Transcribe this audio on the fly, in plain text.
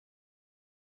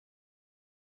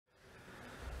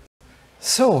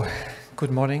So,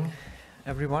 good morning,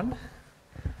 everyone.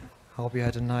 Hope you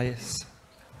had a nice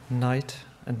night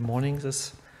and morning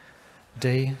this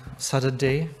day,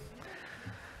 Saturday.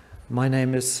 My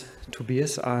name is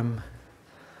Tobias. I'm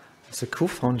the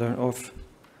co-founder of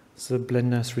the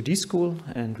Blender 3D School,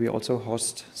 and we also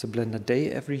host the Blender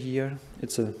Day every year.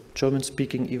 It's a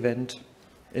German-speaking event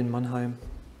in Mannheim.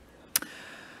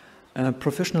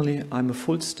 Professionally, I'm a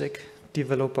full-stack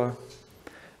developer,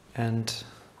 and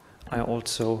I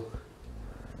also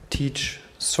teach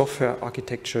software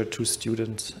architecture to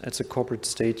students at the Corporate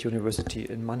State University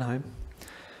in Mannheim.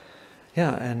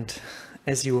 Yeah, and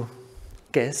as you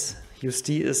guess,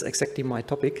 USD is exactly my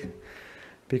topic,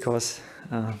 because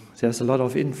there's a lot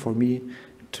of in for me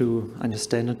to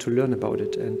understand and to learn about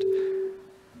it. And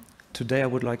today I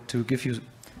would like to give you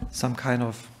some kind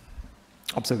of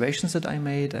observations that I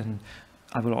made, and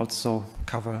I will also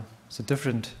cover the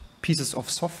different pieces of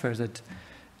software that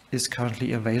is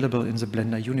currently available in the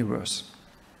Blender universe.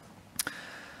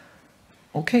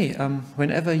 Okay,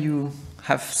 whenever you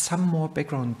have some more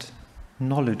background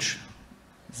knowledge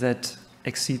that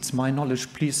exceeds my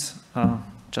knowledge, please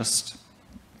just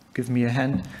give me a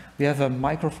hand. We have a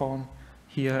microphone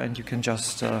here, and you can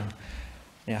just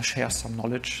share some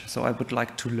knowledge. So I would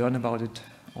like to learn about it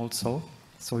also.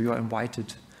 So you are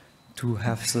invited to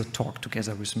have the talk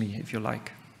together with me if you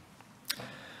like.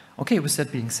 Okay, with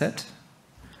that being said,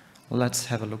 let's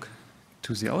have a look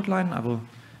to the outline. I will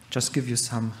just give you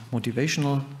some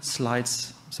motivational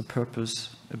slides, the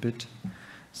purpose a bit.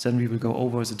 Then we will go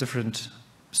over the different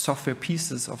software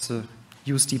pieces of the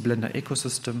USD Blender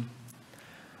ecosystem.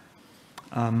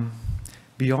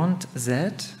 Beyond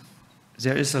that,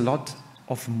 there is a lot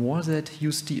of more that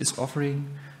USD is offering,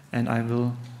 and I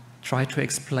will try to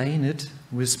explain it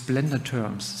with Blender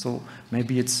terms. So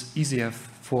maybe it's easier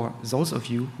for those of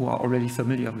you who are already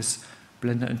familiar with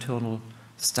Blender internal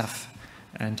stuff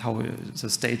and how the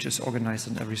stage is organized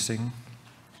and everything.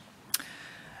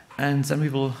 And then we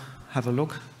will have a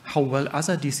look how well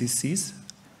other DCCs,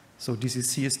 so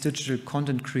DCC is digital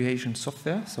content creation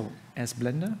software, so as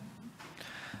Blender,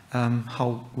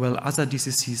 how well other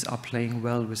DCCs are playing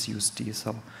well with USD.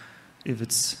 So if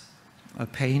it's a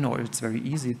pain or it's very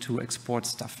easy to export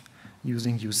stuff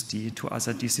using USD to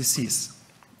other DCCs.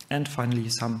 And finally,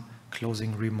 some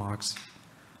closing remarks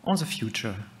on the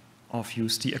future of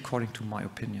USD according to my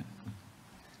opinion.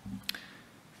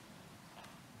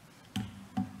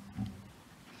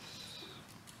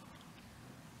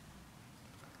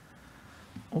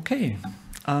 Okay,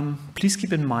 please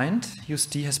keep in mind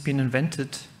USD has been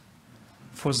invented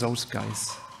for those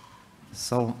guys.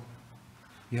 So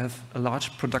you have a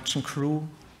large production crew,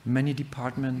 many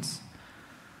departments,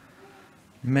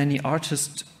 many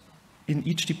artists in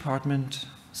each department.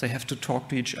 They have to talk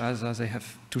to each other, they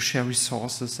have to share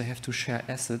resources, they have to share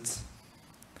assets.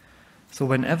 So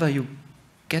whenever you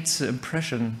get the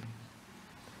impression,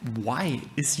 why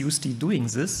is USD doing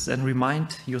this, then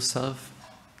remind yourself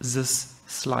this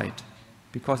slide.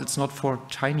 Because it's not for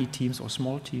tiny teams or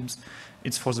small teams,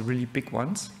 it's for the really big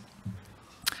ones.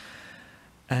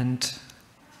 And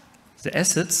the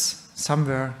assets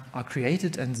somewhere are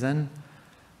created and then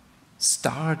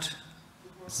start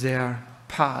their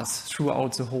path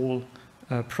throughout the whole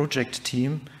project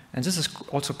team. And this is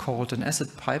also called an asset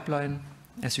pipeline.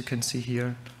 As you can see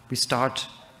here, we start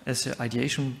as an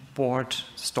ideation board,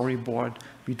 storyboard.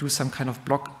 We do some kind of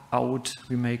block out.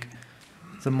 We make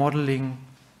the modeling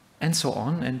and so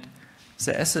on. And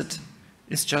the asset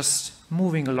is just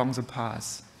moving along the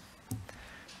path.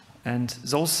 And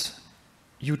those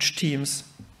huge teams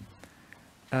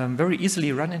very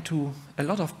easily run into a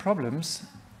lot of problems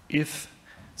if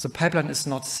the pipeline is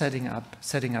not setting up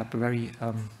very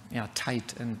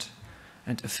tight and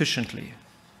efficiently.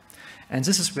 And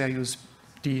this is where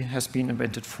USD has been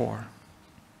invented for.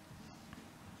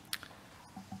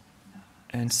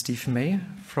 And Steve May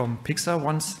from Pixar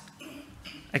once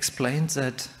explained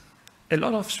that a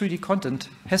lot of 3D content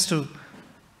has to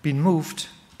be moved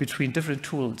between different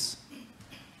tools.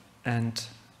 And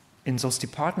in those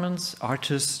departments,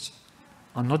 artists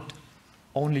are not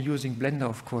only using Blender,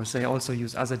 of course, they also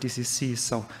use other DCCs.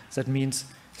 So that means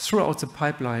throughout the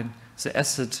pipeline, the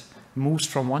asset moves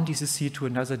from one DCC to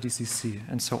another DCC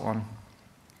and so on.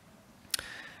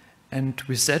 And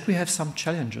with that, we have some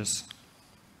challenges.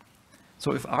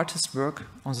 So if artists work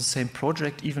on the same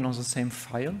project, even on the same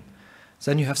file,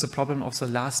 then you have the problem of the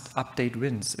last update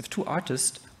wins. If two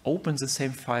artists open the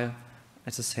same file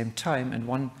at the same time and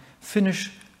one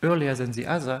finish earlier than the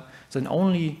other, then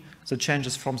only the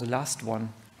changes from the last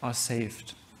one are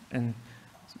saved, and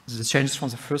the changes from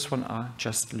the first one are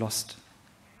just lost.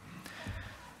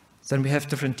 Then we have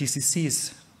different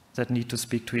DCCs that need to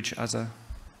speak to each other.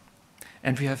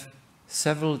 And we have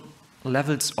several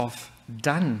levels of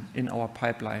done in our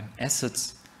pipeline.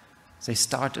 Assets, they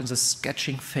start in the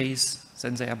sketching phase,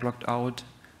 then they are blocked out,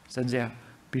 then they are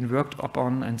being worked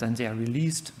upon, and then they are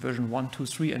released, version 1, 2,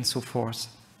 3, and so forth.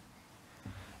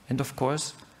 And of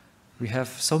course, we have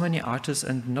so many artists,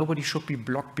 and nobody should be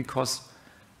blocked because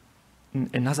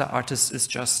another artist is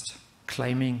just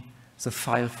claiming the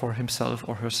file for himself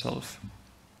or herself.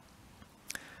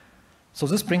 So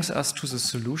this brings us to the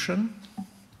solution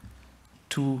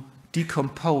to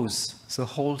decompose the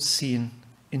whole scene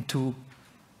into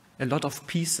a lot of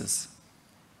pieces.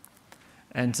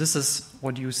 And this is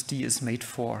what USD is made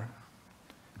for,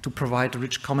 to provide a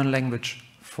rich common language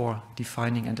for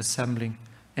defining and assembling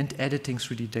and editing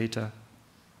 3D data,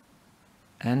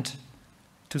 and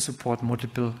to support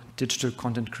multiple digital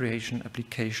content creation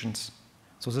applications.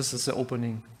 So this is the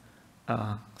opening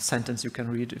sentence you can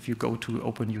read if you go to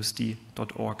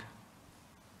openusd.org.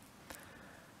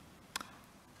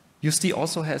 USD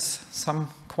also has some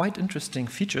quite interesting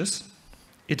features.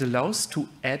 It allows to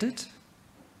edit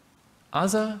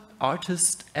other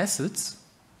artist assets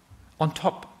on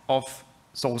top of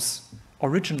those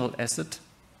original asset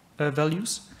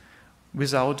values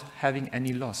without having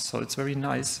any loss. So it's very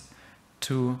nice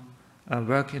to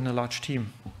work in a large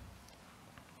team.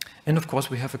 And of course,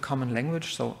 we have a common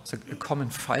language, so it's a common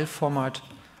file format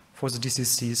for the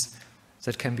DCCs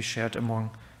that can be shared among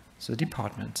the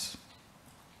departments.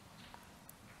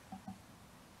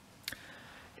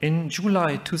 In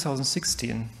July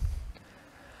 2016,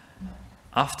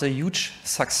 after huge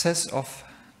success of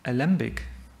Alembic,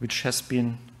 which has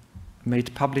been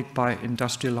made public by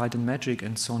Industrial Light and Magic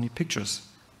and Sony Pictures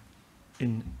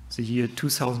in the year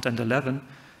 2011,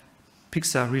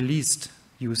 Pixar released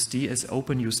USD as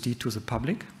OpenUSD to the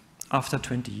public after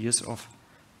 20 years of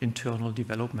internal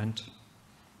development.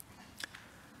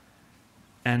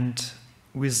 And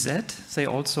with that, they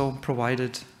also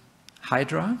provided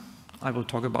Hydra. I will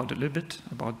talk about a little bit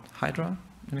about Hydra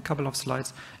in a couple of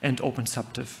slides, and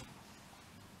OpenSubdiv.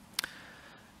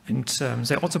 And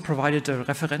they also provided a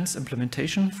reference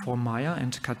implementation for Maya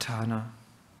and Katana.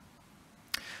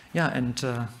 Yeah,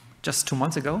 and just 2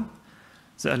 months ago,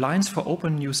 the Alliance for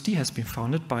OpenUSD has been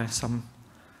founded by some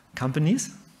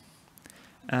companies.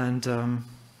 And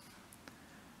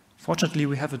fortunately,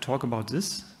 we have a talk about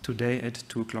this today at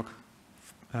 2 o'clock,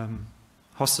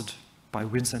 hosted by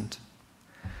Vincent.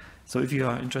 So if you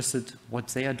are interested what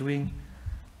they are doing,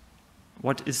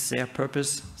 what is their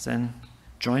purpose, then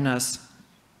join us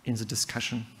in the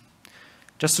discussion.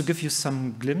 Just to give you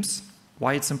some glimpse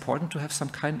why it's important to have some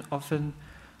kind of an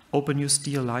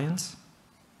OpenUSD alliance.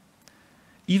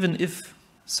 Even if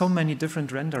so many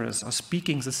different renderers are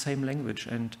speaking the same language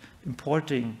and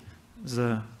importing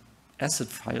the asset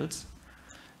files,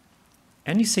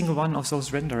 any single one of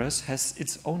those renderers has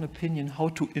its own opinion how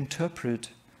to interpret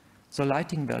the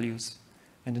lighting values.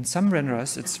 And in some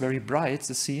renderers, it's very bright,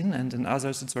 the scene, and in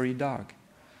others, it's very dark.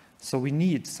 So we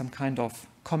need some kind of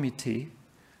committee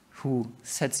who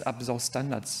sets up those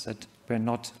standards that were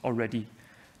not already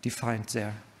defined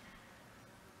there.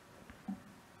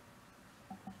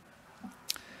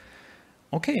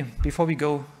 Okay, before we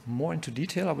go more into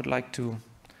detail, I would like to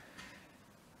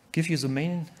give you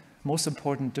the most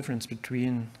important difference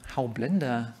between how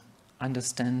Blender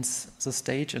understands the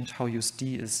stage and how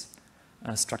USD is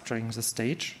structuring the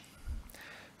stage.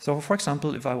 So for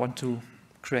example, if I want to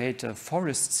create a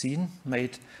forest scene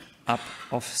made up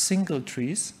of single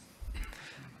trees,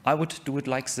 I would do it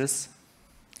like this.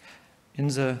 In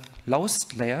the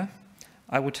lowest layer,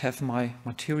 I would have my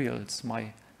materials,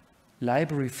 my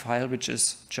library file, which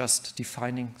is just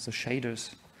defining the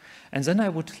shaders. And then I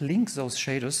would link those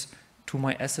shaders to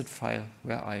my asset file,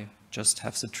 where I just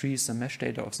have the trees, the mesh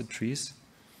data of the trees.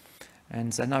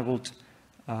 And then I would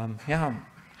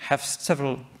have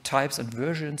several types and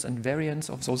versions and variants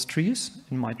of those trees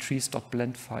in my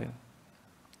trees.blend file.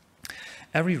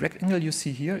 Every rectangle you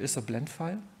see here is a blend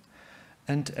file,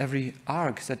 and every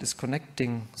arc that is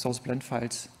connecting those blend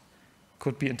files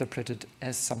could be interpreted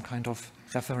as some kind of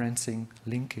referencing,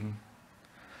 linking.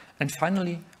 And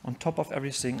finally, on top of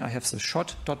everything, I have the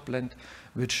shot.blend,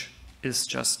 which is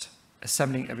just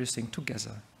assembling everything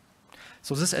together.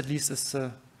 So this at least is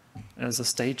the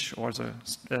stage or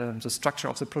the structure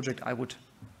of the project I would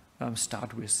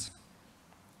start with.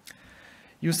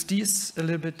 USD is a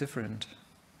little bit different.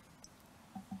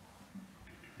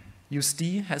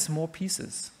 USD has more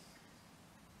pieces.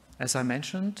 As I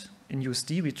mentioned, in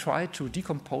USD we try to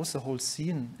decompose the whole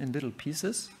scene in little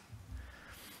pieces.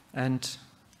 And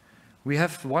we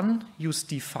have one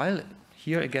USD file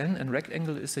here again, a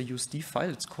rectangle is a USD file.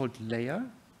 It's called layer.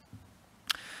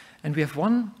 And we have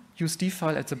one USD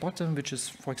file at the bottom, which is,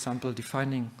 for example,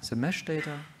 defining the mesh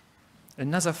data.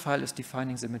 Another file is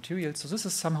defining the material. So this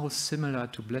is somehow similar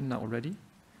to Blender already.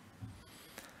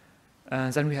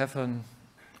 Then we have an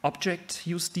object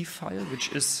USD file,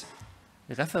 which is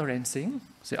referencing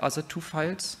the other two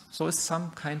files. So it's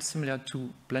some kind similar to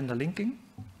Blender linking.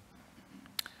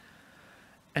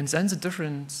 And then the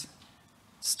difference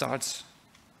starts,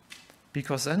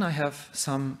 because then I have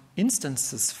some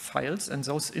instances files, and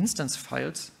those instance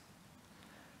files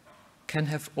can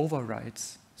have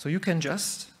overrides. So you can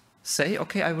just say,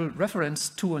 okay, I will reference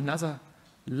to another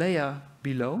layer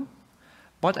below,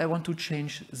 but I want to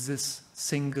change this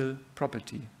single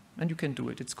property. And you can do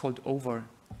it. It's called over.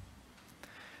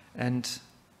 And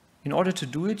in order to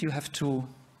do it, you have to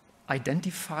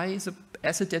identify the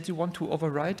asset that you want to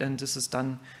override, and this is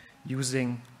done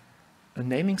using a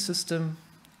naming system.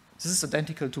 This is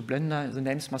identical to Blender. The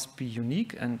names must be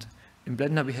unique, and in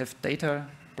Blender we have data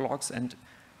blocks, and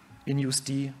in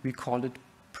USD we call it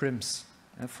prims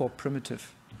for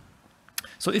primitive.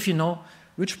 So if you know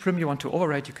which prim you want to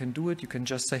override, you can do it. You can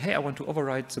just say, hey, I want to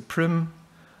override the prim,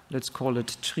 let's call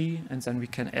it tree, and then we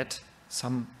can add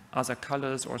some other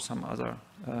colors or some other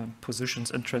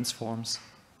positions and transforms.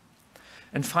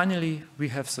 And finally, we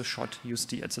have the short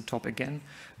USD at the top again,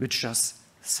 which just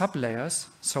sublayers,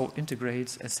 so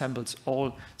integrates, assembles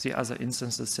all the other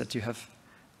instances that you have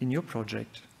in your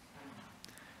project.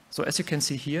 So as you can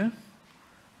see here,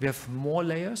 we have more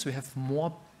layers, we have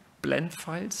more blend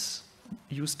files,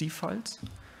 USD files.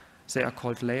 They are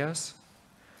called layers.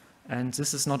 And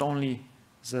this is not only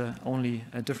the only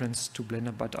difference to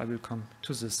Blender, but I will come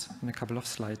to this in a couple of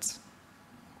slides.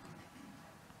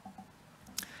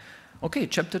 Okay,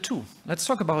 chapter 2. Let's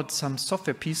talk about some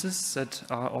software pieces that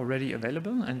are already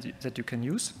available and that you can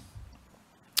use.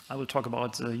 I will talk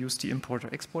about the USD importer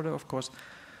exporter, of course,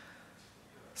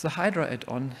 the Hydra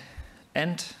add-on,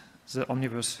 and the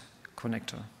Omniverse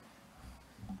connector.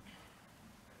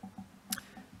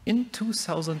 In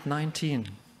 2019,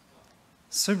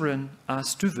 Sybren R.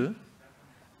 Stüve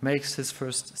makes his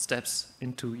first steps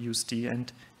into USD,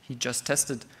 and he just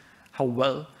tested how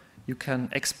well you can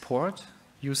export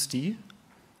USD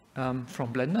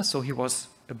from Blender. So he was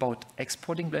about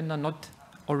exporting Blender, not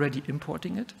already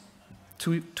importing it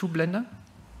to Blender.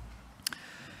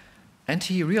 And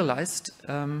he realized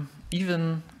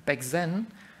even back then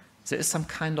there is some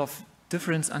kind of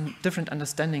different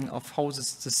understanding of how the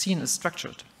scene is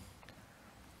structured.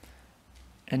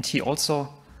 And he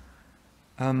also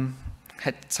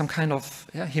had some kind of,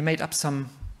 he made up some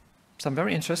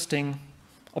very interesting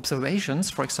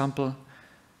observations. For example,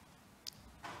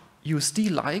 USD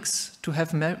likes to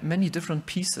have many different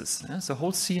pieces. The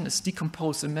whole scene is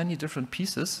decomposed in many different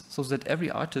pieces so that every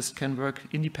artist can work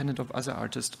independent of other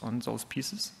artists on those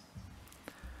pieces.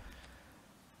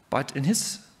 But in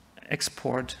his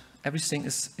export, everything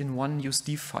is in one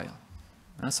USD file.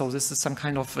 So this is some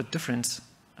kind of a difference.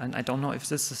 And I don't know if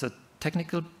this is a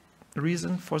technical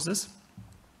reason for this.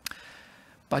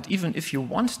 But even if you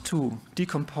want to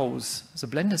decompose the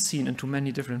Blender scene into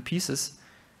many different pieces,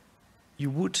 you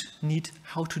would need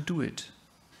how to do it.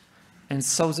 And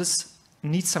so this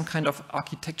needs some kind of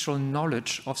architectural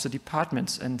knowledge of the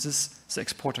departments, and this the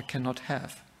exporter cannot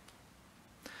have.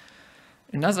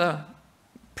 Another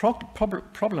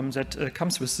problem that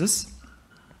comes with this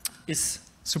is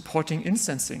supporting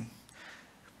instancing.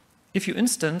 If you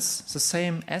instance the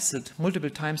same asset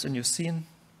multiple times in your scene,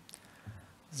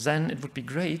 then it would be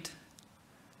great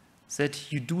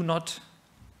that you do not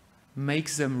make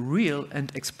them real and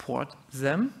export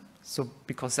them, so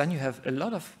because then you have a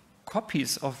lot of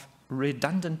copies of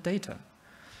redundant data.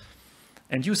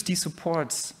 And USD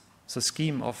supports the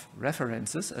scheme of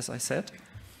references, as I said,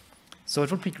 so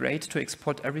it would be great to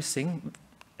export everything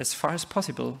as far as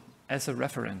possible as a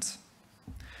reference.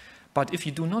 But if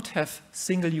you do not have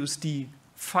single USD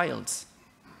files,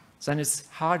 then it's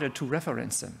harder to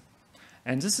reference them.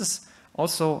 And this is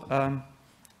also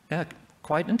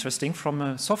quite interesting from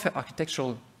a software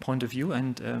architectural point of view,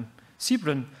 and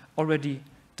Sybren already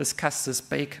discussed this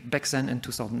back then in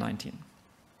 2019.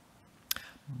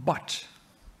 But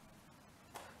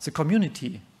the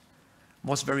community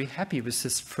was very happy with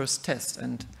this first test,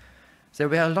 and there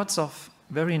were lots of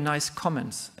very nice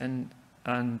comments, and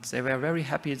they were very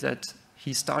happy that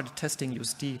he started testing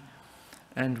USD.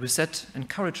 And with that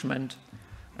encouragement,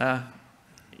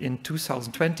 in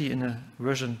 2020, in a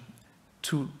version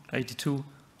 2.82,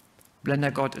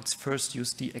 Blender got its first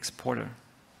USD exporter.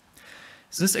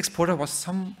 This exporter was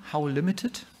somehow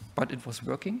limited, but it was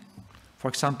working. For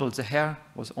example, the hair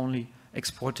was only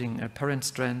exporting parent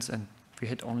strands, and we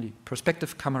had only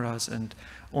perspective cameras and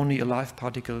only alive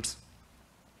particles.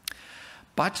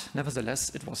 But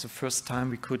nevertheless, it was the first time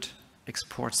we could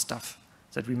export stuff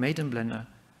that we made in Blender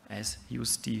as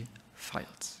USD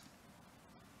files.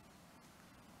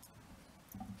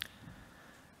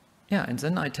 Yeah, and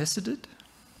then I tested it.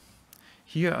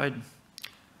 Here I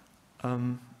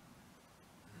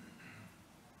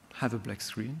have a black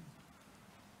screen.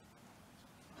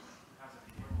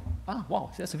 Ah, wow,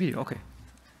 there's a video, okay,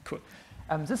 cool.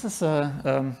 This is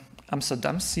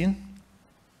Amsterdam scene.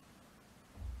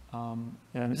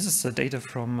 This is the data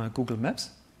from Google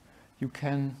Maps. You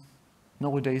can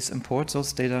nowadays import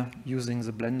those data using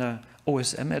the Blender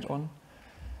OSM add-on.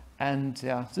 And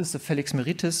yeah, this is the Felix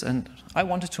Meritis, and I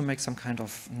wanted to make some kind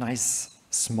of nice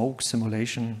smoke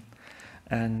simulation.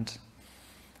 And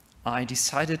I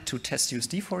decided to test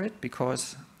USD for it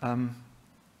because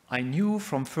I knew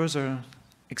from further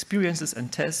experiences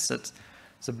and tests that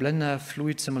the Blender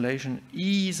fluid simulation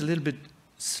is a little bit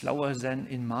slower than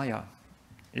in Maya.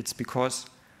 It's because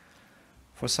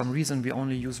for some reason we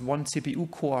only use one CPU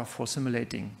core for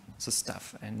simulating the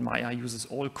stuff, and Maya uses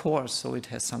all cores, so it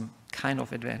has some kind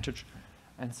of advantage.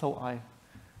 And so I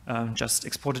just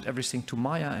exported everything to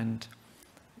Maya, and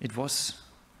it was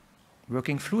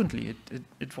working fluently.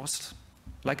 It was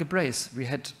like a brace. We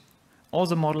had all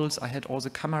the models, I had all the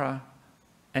camera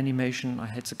animation, I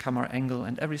had the camera angle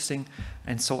and everything,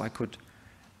 and so I could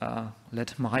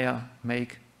let Maya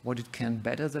make what it can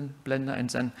better than Blender, and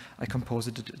then I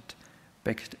composed it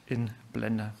back in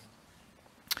Blender.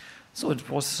 So it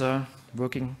was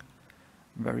working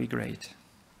very great.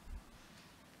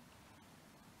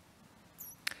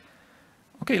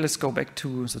 Okay, let's go back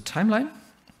to the timeline.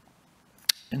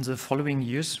 In the following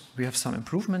years, we have some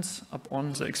improvements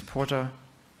upon the exporter,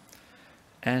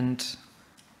 and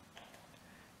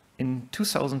in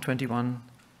 2021,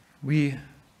 we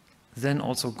then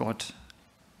also got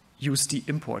USD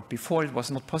import. Before, it was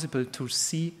not possible to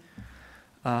see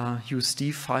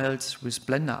USD files with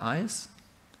Blender eyes,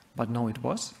 but now it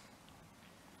was.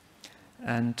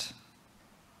 And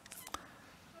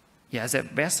yeah, there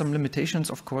were some limitations,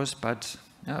 of course, but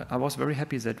yeah, I was very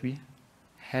happy that we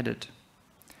had it.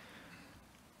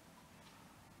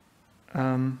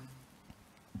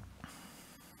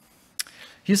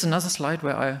 Here's another slide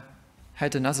where I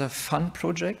had another fun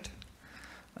project.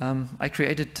 I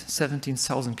created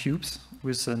 17,000 cubes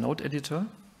with a node editor.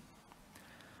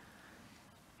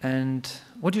 And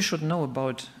what you should know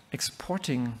about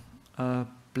exporting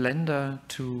Blend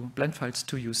files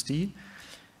to USD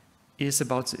is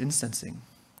about the instancing.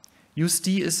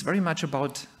 USD is very much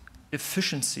about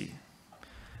efficiency.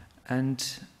 And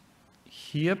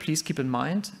here, please keep in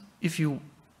mind, if you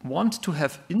want to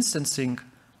have instancing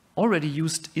already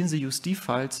used in the USD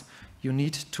files, you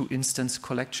need to instance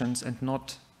collections and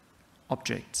not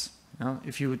objects.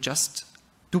 If you just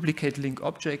duplicate link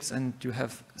objects and you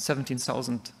have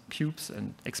 17,000 cubes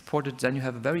and export it, then you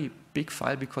have a very big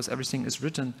file because everything is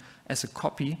written as a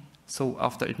copy, so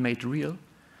after it made real.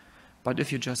 But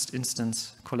if you just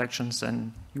instance collections,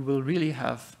 then you will really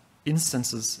have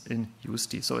instances in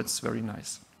USD, so it's very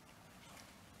nice.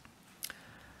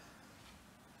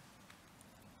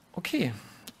 Okay,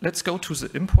 let's go to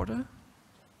the importer.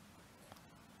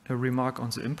 A remark on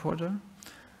the importer.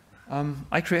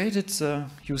 I created the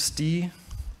USD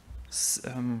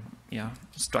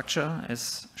structure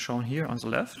as shown here on the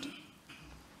left.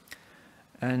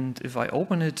 And if I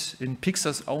open it in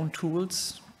Pixar's own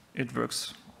tools, it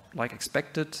works like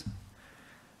expected.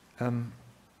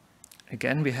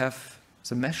 Again, we have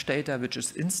the mesh data, which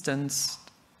is instanced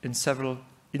in several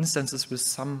instances with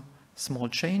some small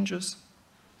changes.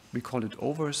 We call it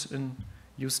overs in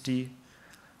USD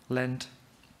land.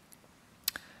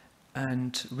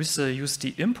 And with the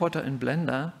USD importer in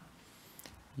Blender,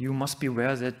 you must be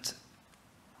aware that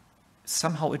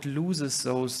somehow it loses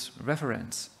those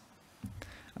reference.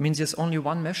 I mean, there's only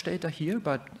one mesh data here,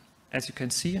 but as you can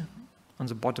see on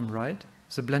the bottom right,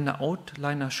 the Blender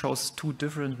outliner shows two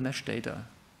different mesh data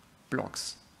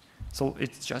blocks. So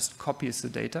it just copies the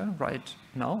data right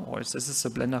now, or this is the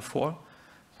Blender 4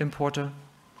 importer.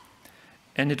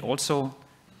 And it also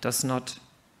does not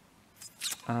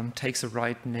take the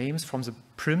right names from the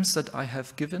prims that I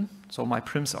have given. So my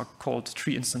prims are called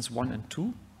tree instance 1 and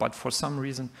 2, but for some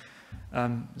reason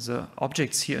the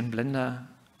objects here in Blender,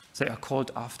 they are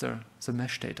called after the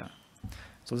mesh data.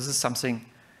 So this is something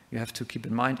you have to keep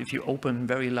in mind if you open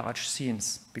very large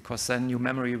scenes, because then your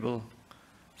memory will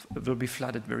be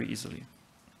flooded very easily.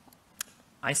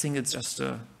 I think it's just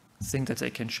a thing that they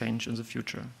can change in the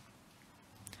future.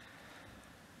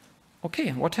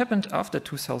 Okay, what happened after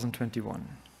 2021?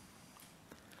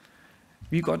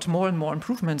 We got more and more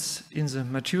improvements in the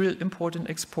material import and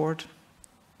export.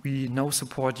 We now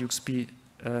support UXP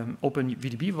open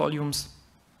VDB volumes.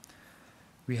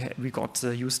 We got the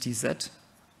USD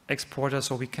exporter,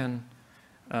 so we can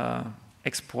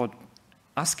export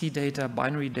ASCII data,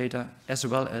 binary data, as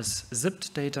well as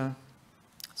zipped data.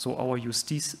 So our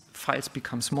USD files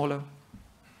become smaller.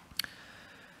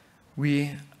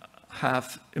 We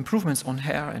have improvements on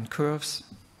hair and curves.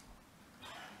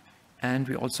 And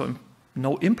we also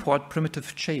now import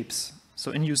primitive shapes.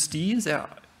 So in USD, there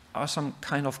are some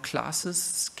kind of classes,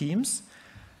 schemes,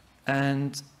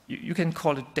 and you can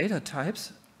call it data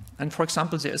types. And for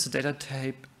example, there is a data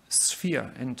type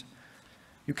sphere, and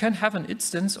you can have an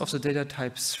instance of the data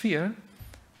type sphere,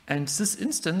 and this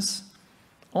instance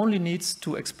only needs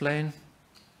to explain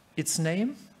its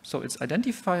name, so its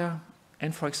identifier,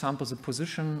 and for example, the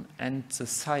position and the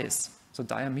size, the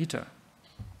diameter.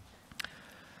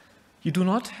 You do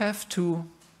not have to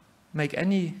make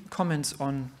any comments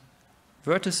on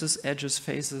vertices, edges,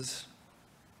 faces,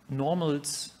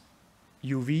 normals,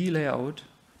 UV layout,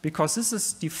 because this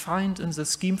is defined in the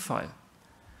scheme file.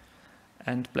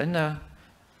 And Blender,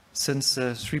 since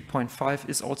 3.5,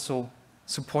 is also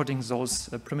supporting those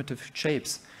primitive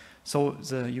shapes. So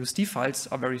the USD files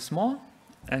are very small,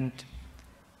 and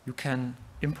you can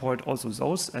import also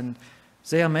those, and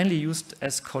they are mainly used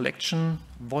as collection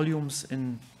volumes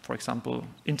in, for example,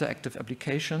 interactive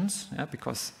applications,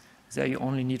 because there you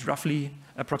only need roughly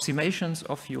approximations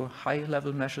of your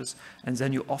high-level meshes, and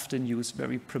then you often use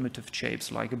very primitive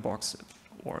shapes like a box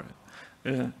or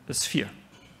a sphere.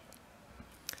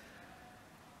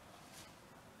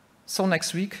 So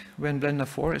next week, when Blender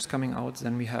 4 is coming out,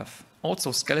 then we have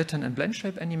also skeleton and blend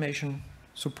shape animation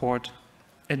support,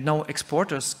 and now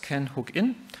exporters can hook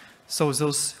in. So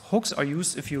those hooks are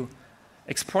used if you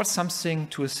export something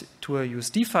to a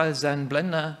USD file, then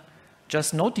Blender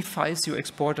just notifies your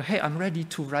exporter, hey, I'm ready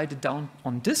to write it down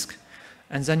on disk,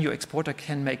 and then your exporter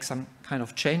can make some kind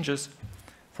of changes.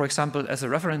 For example, as a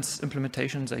reference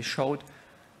implementation, they showed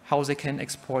how they can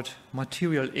export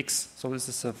material X. So this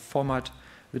is a format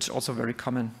which is also very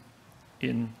common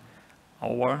in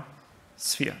our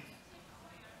sphere.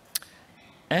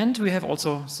 And we have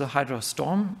also the Hydra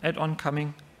Storm add-on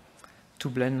coming to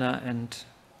Blender, and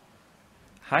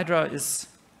Hydra is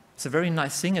a very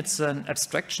nice thing. It's an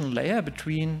abstraction layer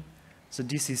between the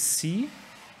DCC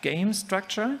game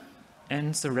structure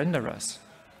and the renderers.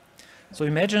 So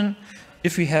imagine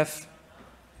if we have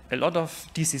a lot of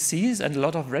DCCs and a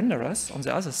lot of renderers on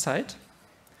the other side.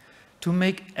 To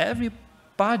make every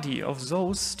body of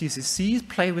those DCCs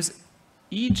play with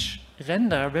each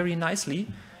render very nicely,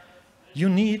 you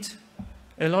need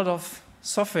a lot of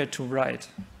software to write.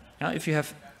 If you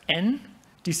have n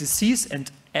DCCs and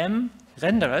m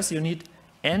renderers, you need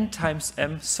n times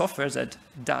m software that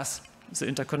does the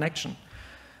interconnection.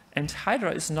 And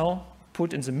Hydra is now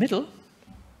put in the middle.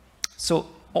 So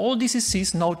all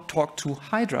DCCs now talk to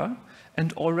Hydra,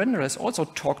 and all renderers also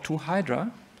talk to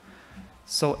Hydra.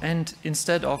 So, and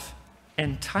instead of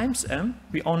n times m,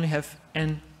 we only have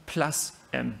n plus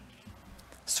m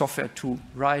software to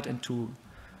write and to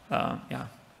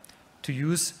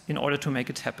use in order to make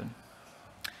it happen.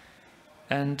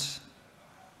 And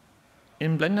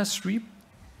in Blender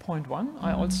 3.1,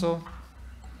 I also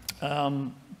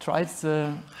tried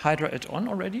the Hydra add-on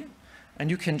already, and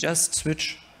you can just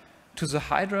switch to the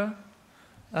Hydra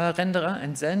renderer,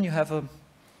 and then you have a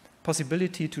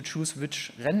possibility to choose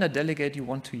which render delegate you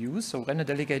want to use. So render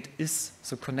delegate is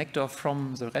the connector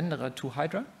from the renderer to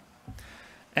Hydra.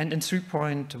 And in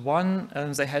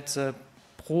 3.1, they had the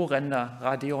Pro Render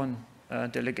Radeon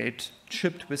delegate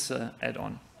shipped with the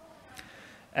add-on.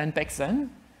 And back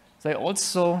then, they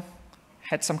also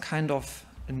had some kind of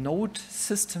a node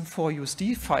system for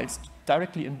USD files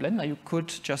directly in Blender. You could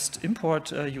just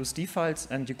import USD files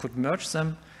and you could merge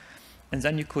them, and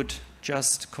then you could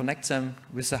just connect them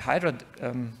with the Hydra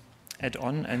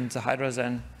add-on, and the Hydra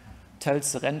then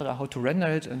tells the renderer how to render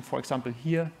it. And for example,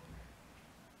 here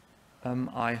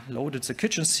I loaded the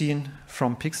kitchen scene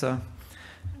from Pixar,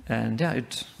 and yeah,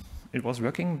 it was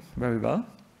working very well.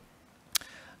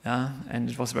 And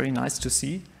it was very nice to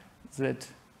see that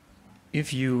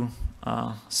if you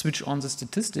switch on the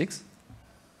statistics,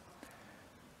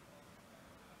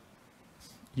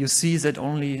 you see that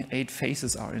only 8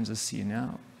 faces are in the scene. Yeah?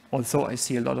 Also, I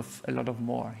see a lot of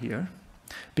more here,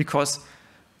 because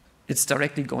it's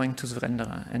directly going to the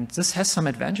renderer. And this has some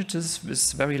advantages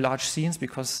with very large scenes,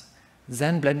 because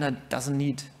then Blender doesn't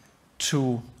need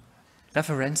to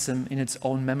reference them in its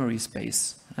own memory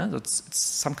space. Yeah? So it's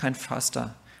some kind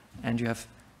faster, and you have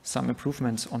some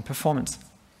improvements on performance.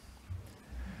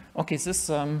 Okay, this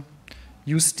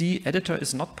USD editor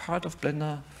is not part of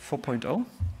Blender 4.0,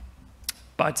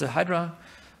 but the Hydra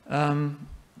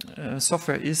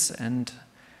software is, and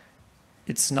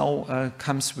it's now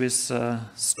comes with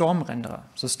Storm Renderer.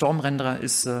 So Storm Renderer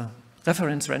is a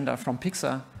reference render from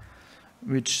Pixar,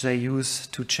 which they use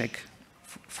to check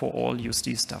for all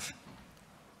USD stuff.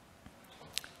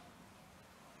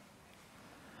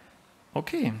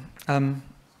 Okay,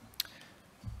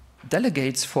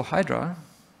 delegates for Hydra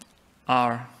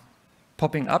are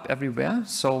popping up everywhere.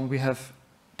 So we have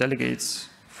delegates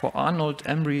for Arnold,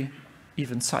 Embry,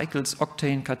 even Cycles,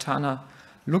 Octane, Katana,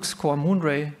 LuxCore,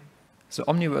 Moonray, the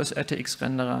Omniverse RTX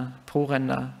renderer,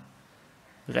 ProRender,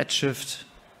 Redshift,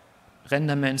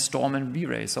 RenderMan, Storm, and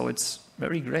V-Ray. So it's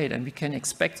very great, and we can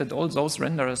expect that all those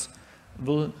renderers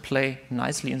will play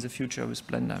nicely in the future with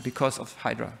Blender because of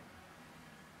Hydra.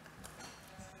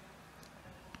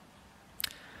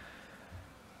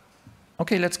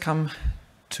 Okay, let's come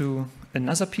to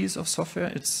another piece of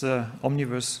software. It's the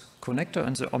Omniverse connector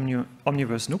and the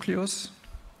Omniverse Nucleus.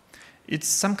 It's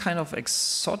some kind of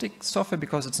exotic software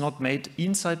because it's not made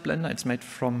inside Blender, it's made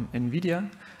from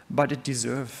Nvidia, but it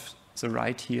deserves the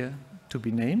right here to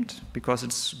be named because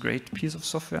it's a great piece of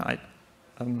software.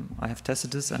 I have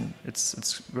tested this and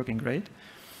it's working great.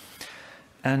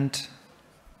 And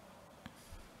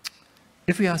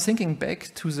if we are thinking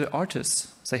back to the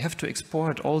artists, they have to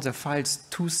export all their files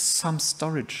to some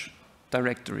storage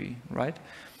directory, right?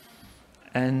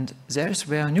 And there's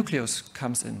where Nucleus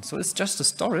comes in. So it's just a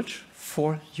storage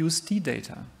for USD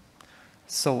data.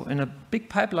 So in a big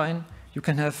pipeline, you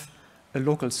can have a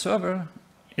local server.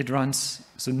 It runs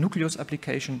the Nucleus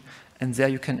application, and there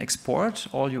you can export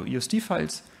all your USD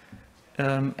files,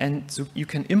 and so you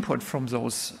can import from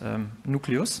those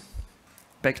Nucleus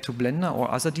back to Blender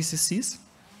or other DCCs.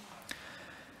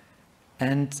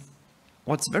 And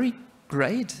what's very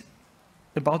great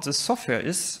about the software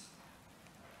is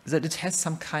that it has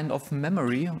some kind of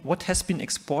memory, what has been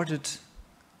exported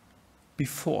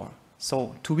before.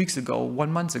 So 2 weeks ago,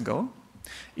 1 month ago,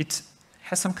 it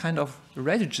has some kind of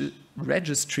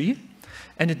registry,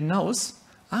 and it knows,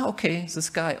 okay, this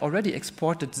guy already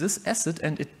exported this asset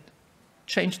and it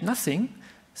changed nothing.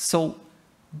 So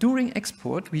during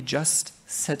export, we just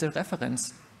set a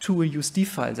reference to a USD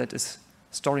file that is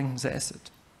storing the asset.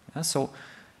 Yeah, so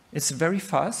it's very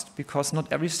fast because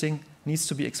not everything needs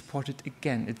to be exported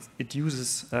again. It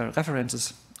uses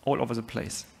references all over the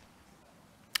place.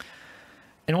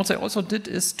 And what I also did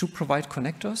is to provide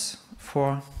connectors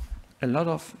for a lot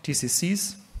of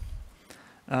DCCs.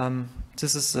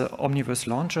 This is the Omniverse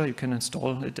launcher. You can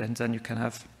install it and then you can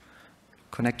have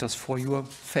connectors for your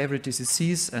favorite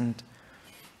DCCs, and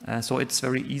so it's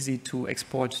very easy to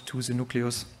export to the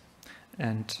Nucleus.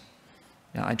 And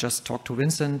yeah, I just talked to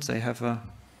Vincent. They have a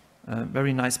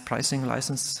very nice pricing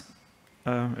license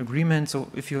agreement. So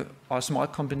if you are a small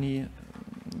company,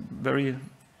 very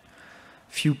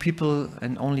few people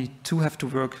and only 2 have to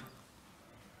work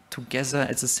together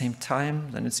at the same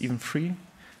time, then it's even free.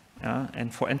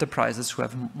 And for enterprises who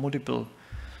have multiple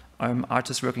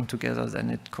artists working together, then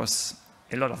it costs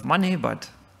a lot of money, but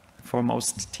for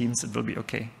most teams it will be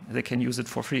okay. They can use it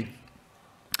for free.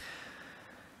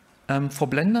 For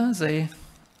Blender, they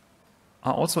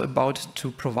are also about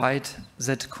to provide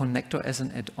that connector as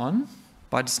an add-on,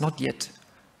 but it's not yet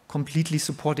completely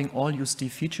supporting all USD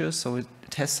features, so it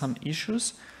has some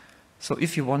issues. So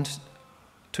if you want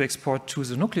to export to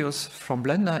the Nucleus from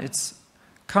Blender, it's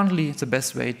currently the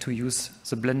best way to use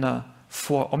the Blender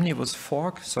for Omniverse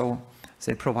fork. So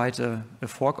they provide a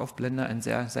fork of Blender, and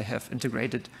there they have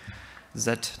integrated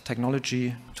that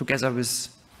technology together with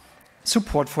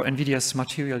support for Nvidia's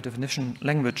material definition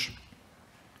language.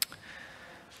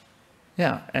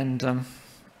 Yeah, and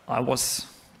I was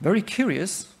very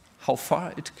curious how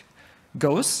far it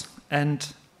goes,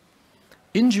 and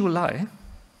in July,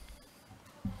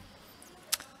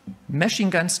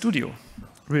 Machine Gun Studio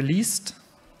released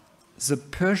the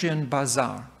Persian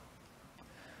Bazaar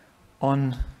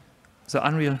on the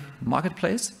Unreal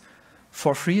Marketplace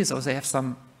for free. So they have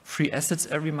some free assets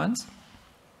every month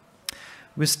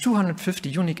with 250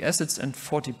 unique assets and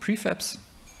 40 prefabs,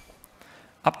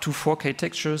 up to 4K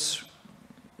textures.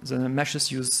 The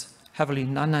meshes use heavily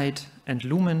nanite and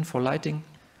lumen for lighting,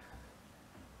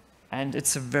 and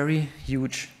it's a very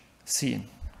huge scene.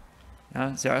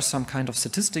 There are some kind of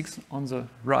statistics on the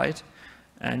right,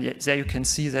 and there you can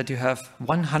see that you have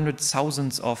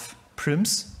 100,000 of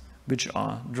prims which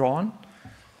are drawn,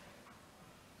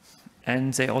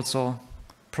 and they also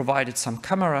provided some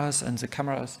cameras, and the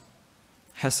cameras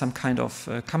has some kind of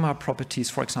camera properties,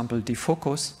 for example,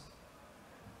 defocus,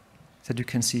 that you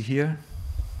can see here.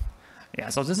 Yeah,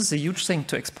 so this is a huge thing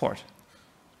to export.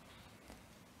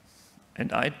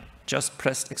 And I just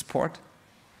pressed export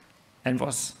and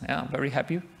was very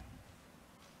happy.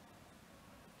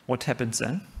 What happens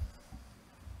then?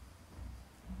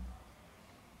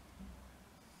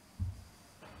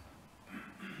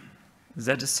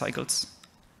 That is cycles.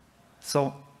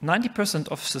 So 90%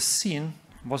 of the scene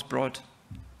was brought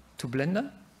to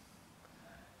Blender.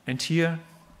 And here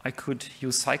I could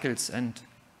use cycles and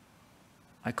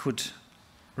I could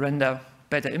render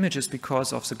better images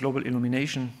because of the global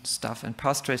illumination stuff and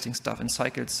path tracing stuff in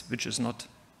cycles, which is not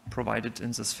provided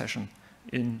in this fashion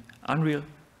in Unreal.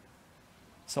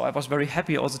 So I was very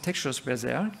happy all the textures were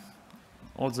there,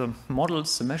 all the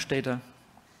models, the mesh data,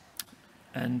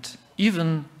 and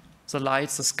even the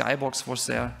lights, the skybox was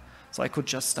there. So I could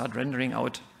just start rendering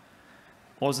out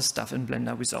all the stuff in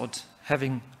Blender without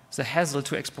having the hassle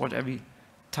to export every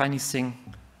tiny thing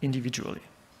individually.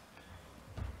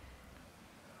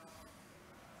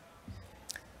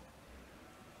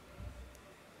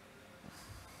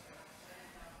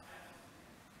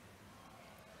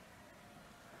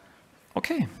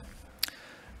 Okay.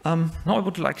 Now I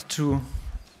would like to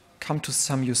come to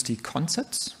some USD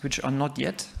concepts which are not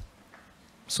yet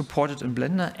supported in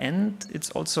Blender, and it's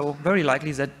also very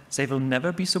likely that they will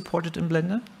never be supported in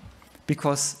Blender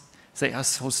because they are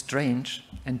so strange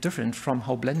and different from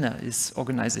how Blender is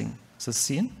organizing the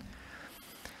scene.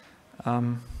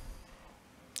 You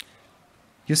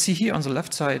see here on the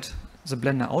left side the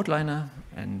Blender outliner,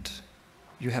 and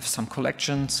you have some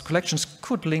collections. Collections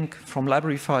could link from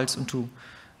library files into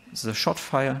the shot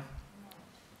file.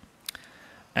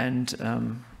 And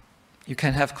you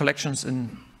can have collections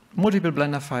in multiple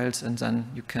Blender files, and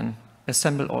then you can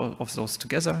assemble all of those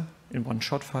together in one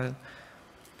shot file.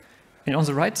 And on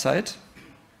the right side,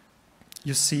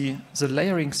 you see the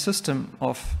layering system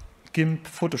of GIMP,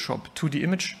 Photoshop, 2D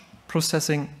image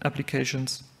processing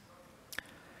applications.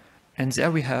 And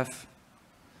there we have,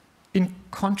 in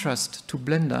contrast to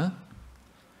Blender,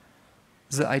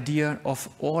 the idea of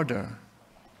order.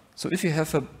 So if you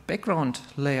have a background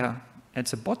layer at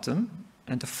the bottom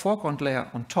and a foreground layer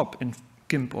on top in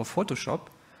GIMP or Photoshop,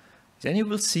 then you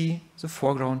will see the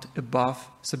foreground above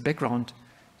the background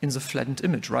in the flattened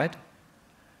image, right?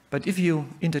 But if you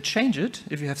interchange it,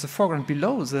 if you have the foreground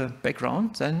below the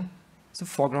background, then the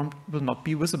foreground will not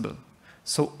be visible.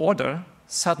 So order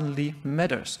suddenly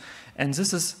matters. And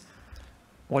this is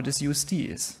what this USD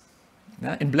is.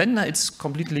 Yeah? In Blender, it's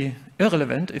completely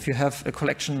irrelevant if you have a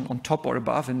collection on top or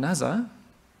above another.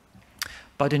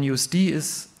 But in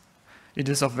USD, it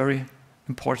is of very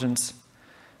importance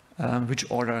which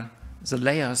order the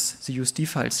layers, the USD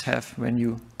files have when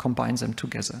you combine them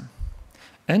together.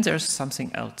 And there's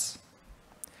something else.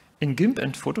 In GIMP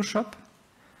and Photoshop,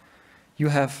 you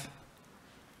have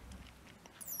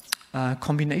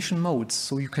combination modes.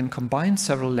 So you can combine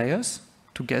several layers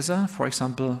together. For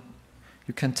example,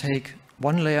 you can take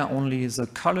one layer only the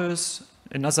colors,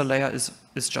 another layer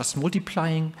is just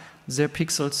multiplying their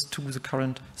pixels to the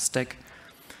current stack.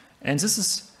 And this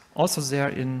is also there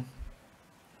in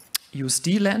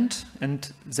USD land,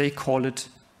 and they call it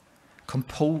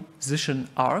composition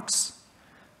arcs.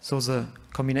 So the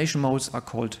combination modes are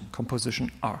called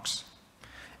composition arcs.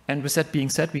 And with that being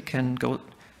said, we can go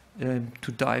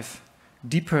to dive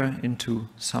deeper into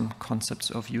some concepts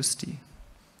of USD.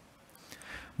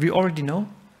 We already know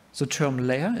the term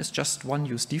layer is just one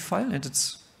USD file, and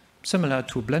it's similar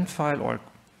to a blend file or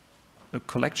a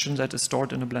collection that is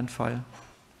stored in a blend file.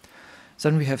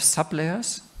 Then we have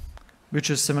sublayers, which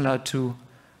is similar to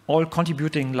all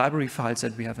contributing library files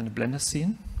that we have in a Blender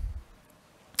scene.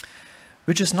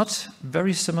 Which is not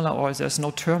very similar, or there's no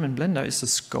term in Blender, is the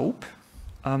scope.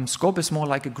 Scope is more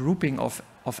like a grouping of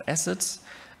assets,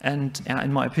 and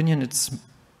in my opinion, it's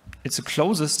the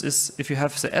closest is if you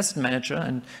have the asset manager,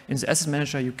 and in the asset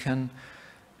manager you can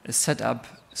set up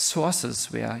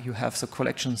sources where you have the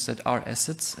collections that are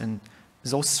assets, and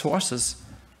those sources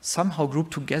somehow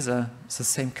group together the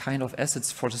same kind of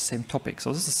assets for the same topic.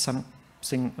 So this is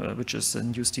something which is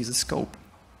in USD the scope.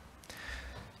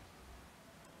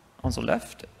 On the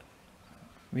left,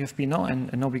 we have been now,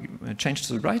 and now we change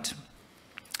to the right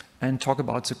and talk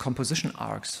about the composition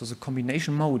arcs, so the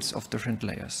combination modes of different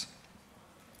layers.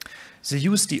 The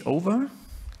USD over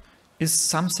is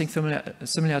something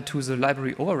similar to the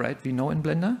library override we know in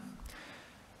Blender.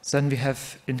 Then we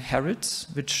have inherit,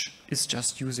 which is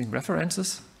just using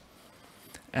references.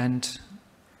 And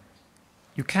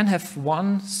you can have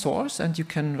one source and you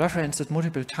can reference it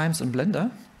multiple times in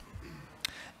Blender.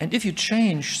 And if you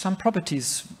change some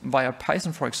properties via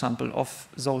Python, for example, of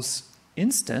those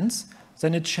instance,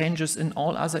 then it changes in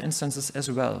all other instances as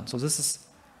well. So this is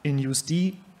in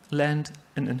USD land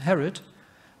and inherit,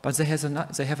 but they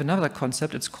have another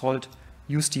concept. It's called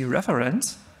USD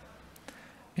reference.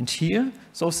 And here,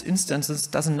 those instances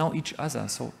doesn't know each other.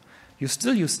 So you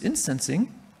still use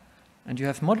instancing, and you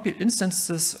have multiple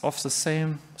instances of the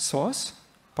same source,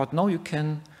 but now you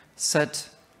can set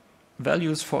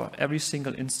values for every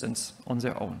single instance on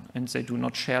their own, and they do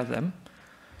not share them.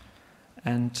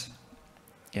 And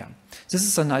yeah, this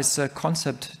is a nice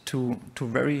concept to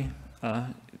very,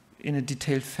 in a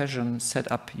detailed fashion,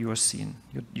 set up your scene,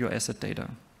 your asset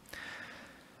data.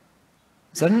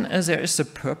 Then there is the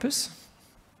purpose.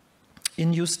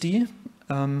 In USD,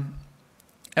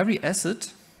 every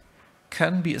asset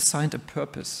can be assigned a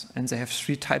purpose, and they have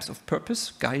 3 types of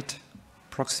purpose: guide,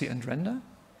 proxy, and render.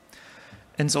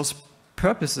 And those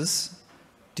purposes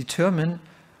determine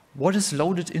what is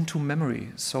loaded into memory.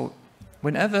 So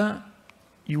whenever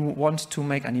you want to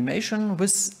make animation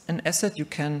with an asset, you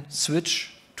can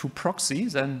switch to proxy,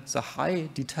 then the high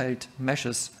detailed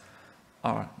meshes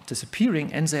are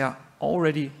disappearing and they are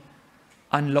already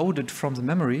unloaded from the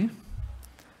memory.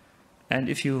 And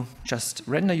if you just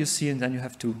render your scene, then you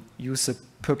have to use the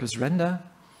purpose render.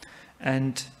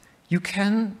 And you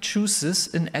can choose this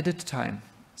in edit time.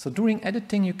 So during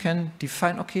editing, you can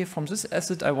define, okay, from this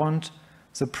asset, I want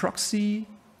the proxy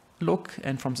look,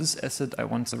 and from this asset, I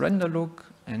want the render look,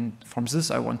 and from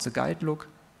this, I want the guide look,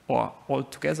 or all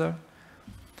together.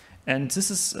 And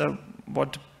this is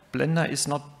what Blender is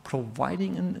not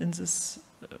providing in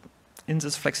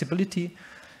this flexibility.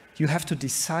 You have to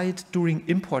decide during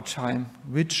import time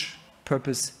which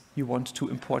purpose you want to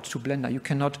import to Blender. You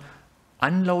cannot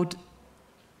unload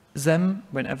them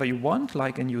whenever you want,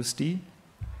 like in USD,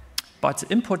 but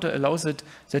the importer allows it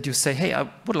that you say, hey, I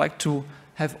would like to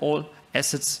have all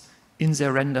assets in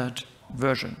their rendered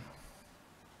version.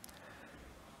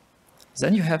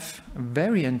 Then you have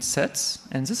variant sets,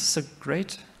 and this is a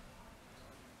great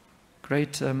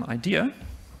idea.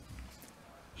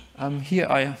 Here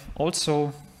I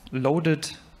also loaded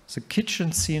the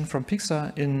kitchen scene from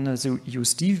Pixar in the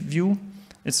USD view.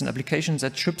 It's an application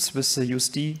that ships with the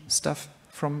USD stuff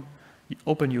from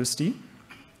OpenUSD.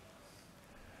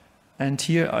 And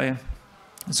here I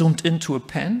zoomed into a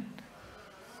pen.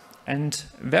 And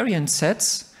variant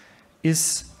sets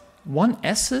is one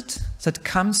asset that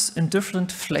comes in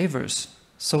different flavors.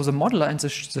 So the modeler and the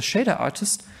shader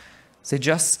artist, they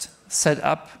just set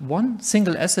up one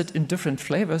single asset in different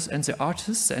flavors, and the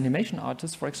artist, the animation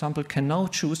artist, for example, can now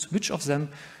choose which of them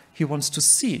he wants to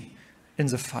see in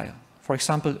the file. For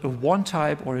example, a one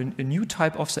type or a new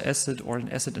type of the asset, or an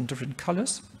asset in different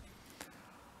colors.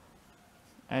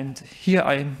 And here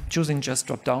I'm choosing just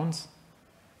drop-downs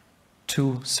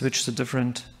to switch the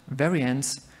different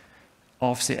variants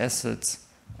of the assets.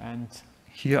 And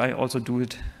here I also do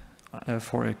it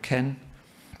for a can.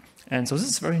 And so this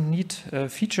is a very neat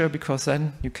feature, because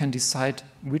then you can decide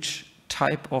which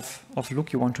type of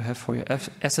look you want to have for your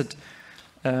asset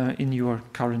in your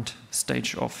current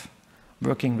stage of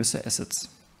working with the assets.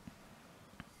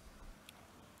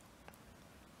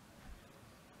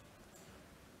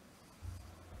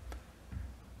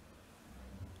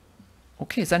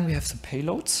 Okay, then we have the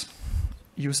payloads,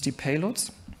 USD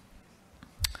payloads.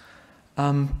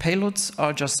 Payloads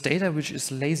are just data which is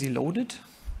lazy loaded.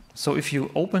 So if you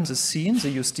open the scene, the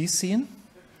USD scene,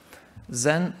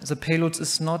 then the payloads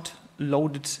is not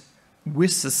loaded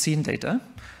with the scene data,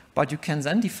 but you can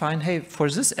then define, hey, for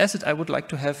this asset, I would like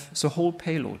to have the whole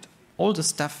payload, all the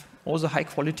stuff, all the high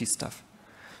quality stuff.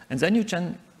 And then you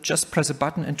can just press a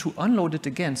button and to unload it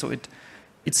again. So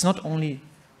it's not only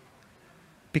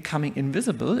becoming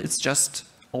invisible, it's just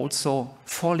also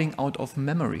falling out of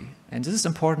memory. And this is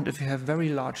important if you have very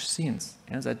large scenes,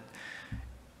 that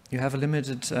you have a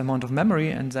limited amount of memory,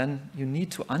 and then you need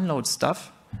to unload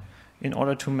stuff in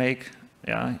order to make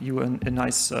you a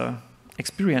nice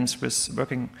experience with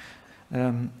working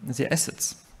the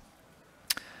assets.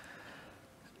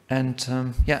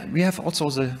 And we have also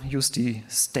the USD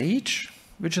stage,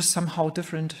 which is somehow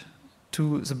different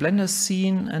to the Blender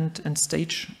scene and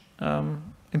stage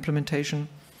implementation.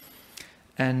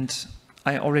 And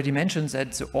I already mentioned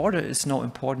that the order is now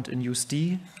important in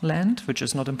USD land, which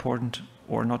is not important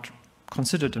or not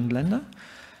considered in Blender.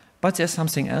 But there's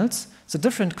something else. The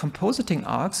different compositing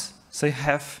arcs, they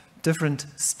have different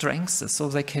strengths, so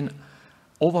they can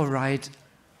override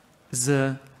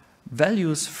the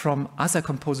values from other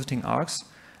compositing arcs,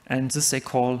 and this they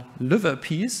call liver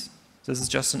piece. This is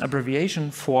just an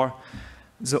abbreviation for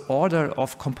the order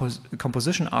of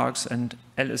composition arcs, and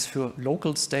L is for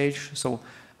local stage. So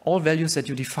all values that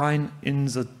you define in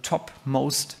the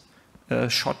topmost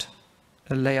shot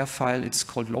layer file, it's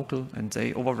called local, and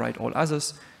they override all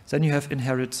others. Then you have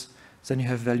inherits, then you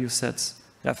have value sets,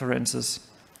 references,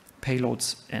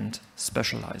 payloads, and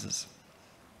specializers.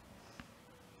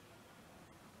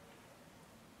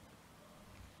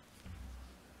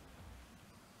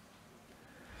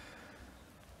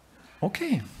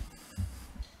 Okay,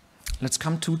 let's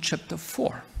come to chapter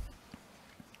 4.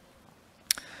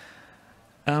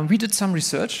 We did some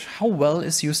research. How well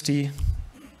is USD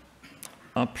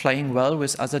playing well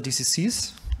with other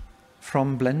DCCs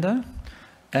from Blender?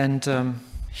 And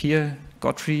here,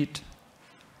 Gottfried,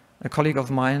 a colleague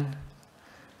of mine,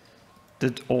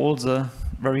 did all the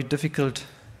very difficult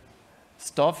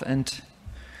stuff, and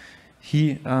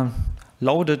he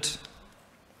loaded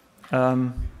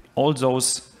all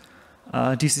those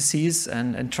DCCs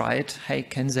and tried, hey,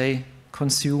 can they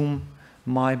consume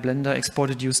my Blender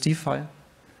exported USD file?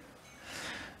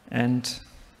 And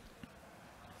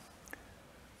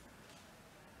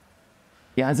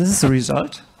yeah, this is the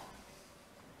result.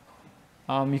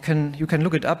 You can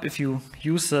look it up if you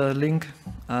use the link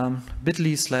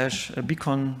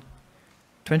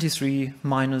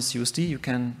bit.ly/beacon23-USD. You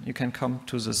can come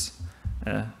to this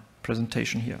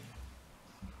presentation here.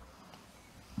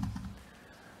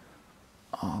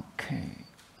 Okay.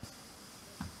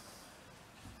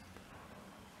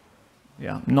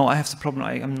 Yeah, no, I have the problem.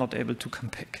 I am not able to come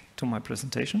back to my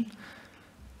presentation.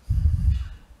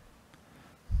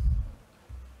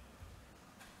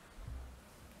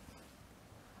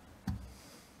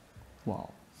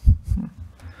 Wow.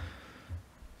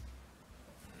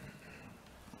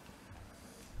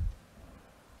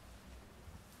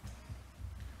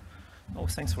 Oh,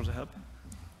 thanks for the help.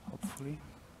 Hopefully.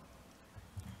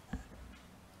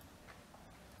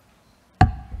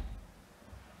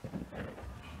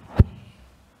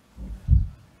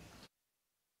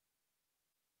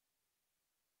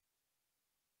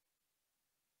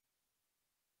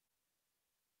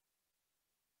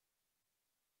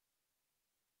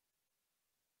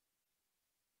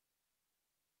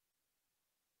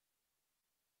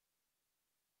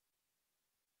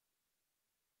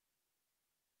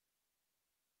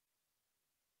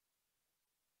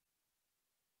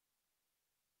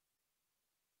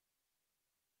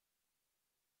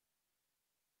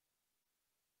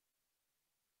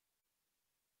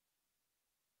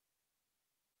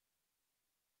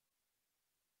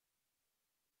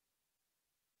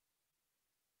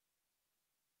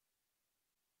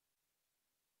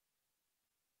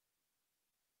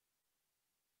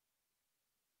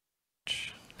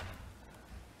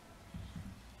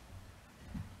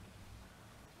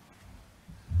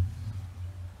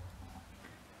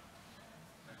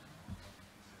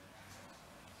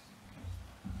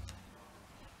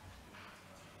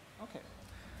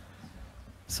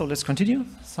 So let's continue.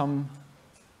 Some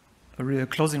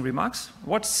closing remarks.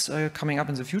 What's coming up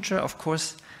in the future? Of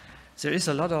course, there is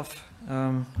a lot of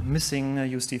missing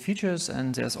USD features,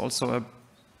 and there's also a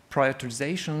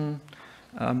prioritization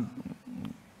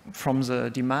from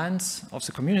the demands of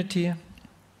the community.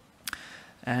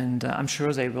 And I'm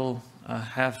sure they will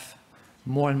have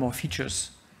more and more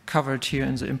features covered here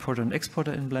in the importer and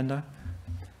exporter in Blender.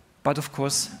 But of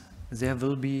course, there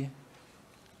will be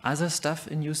other stuff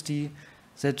in USD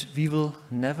that we will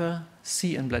never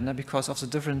see in Blender because of the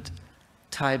different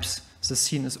types the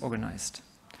scene is organized.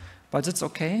 But it's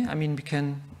okay. I mean, we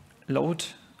can load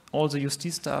all the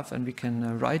USD stuff and we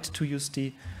can write to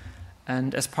USD.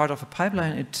 And as part of a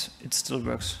pipeline, it still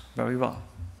works very well.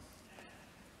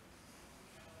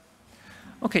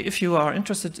 Okay, if you are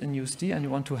interested in USD and you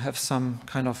want to have some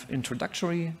kind of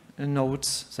introductory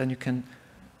notes, then you can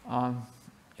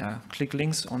click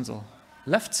links on the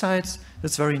left side.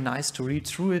 It's very nice to read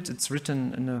through it. It's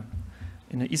written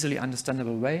in an easily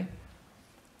understandable way.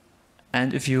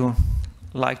 And if you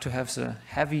like to have the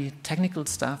heavy technical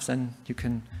stuff, then you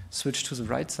can switch to the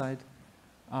right side.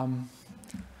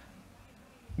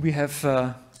 We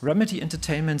have Remedy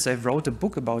Entertainment. They wrote a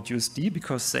book about USD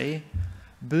because they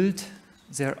built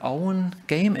their own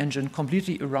game engine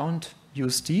completely around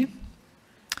USD.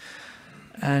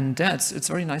 And it's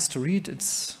very nice to read.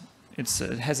 It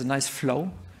has a nice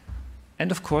flow.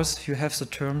 And of course, you have the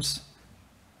terms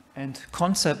and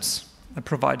concepts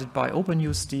provided by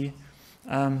OpenUSD.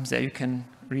 There you can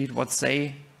read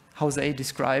how they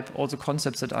describe all the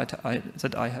concepts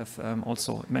that I have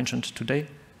also mentioned today.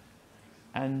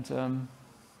 And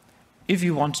if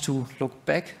you want to look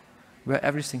back where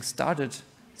everything started,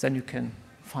 then you can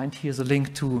find here the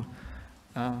link to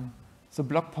the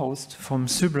blog post from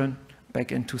Sybren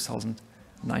back in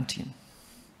 2019.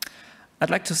 I'd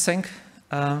like to thank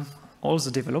all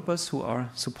the developers who are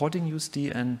supporting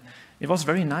USD, and it was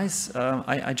very nice.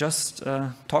 I just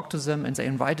talked to them and they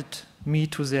invited me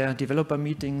to their developer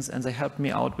meetings, and they helped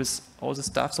me out with all the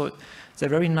stuff. So they're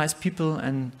very nice people,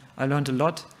 and I learned a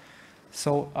lot.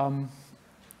 So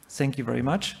thank you very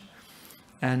much.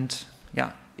 And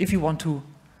yeah, if you want to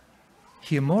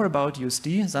hear more about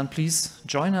USD, then please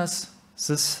join us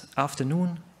this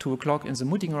afternoon, 2 o'clock in the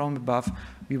meeting room above.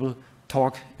 We will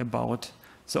talk about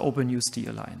the Open USD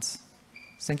Alliance.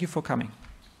 Thank you for coming.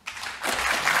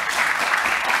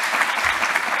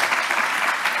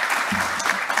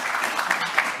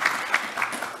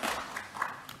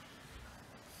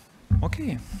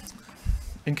 Okay,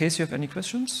 in case you have any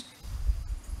questions.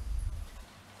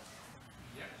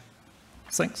 Yeah.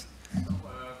 Thanks.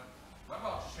 What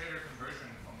about shader conversion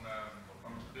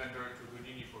from Blender to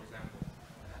Houdini, for example?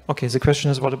 Okay, the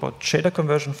question is what about shader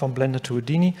conversion from Blender to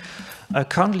Houdini?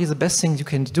 Currently, the best thing you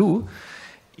can do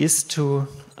is to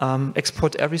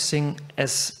export everything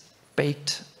as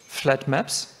baked flat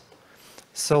maps.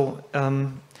 So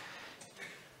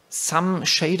some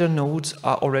shader nodes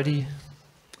are already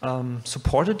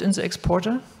supported in the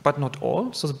exporter, but not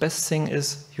all. So the best thing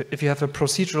is if you have a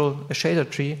procedural shader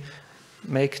tree,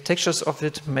 make textures of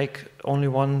it, make only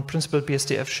one principal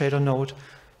BSDF shader node,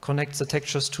 connect the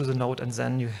textures to the node, and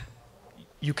then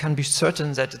you can be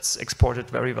certain that it's exported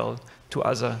very well to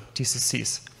other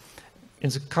DCCs.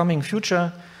 In the coming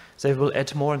future, they will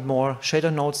add more and more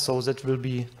shader nodes, so that will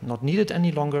be not needed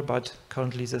any longer, but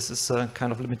currently this is a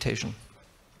kind of limitation.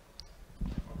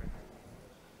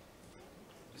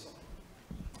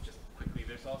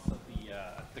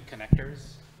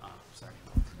 Connectors. Sorry.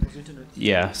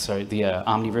 Yeah, sorry. The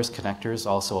Omniverse connectors,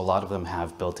 also a lot of them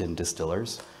have built-in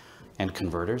distillers and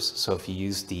converters. So if you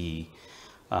use the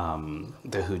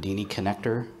Houdini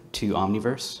connector to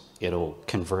Omniverse, it'll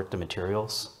convert the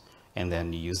materials, and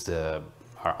then you use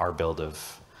our build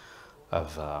of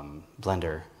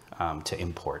Blender to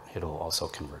import. It'll also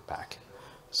convert back.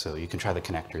 So you can try the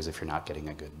connectors if you're not getting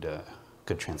a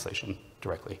good translation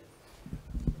directly.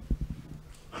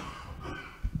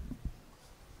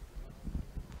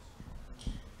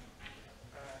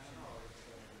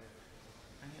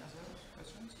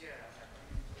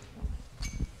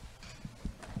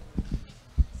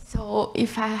 So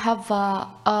if I have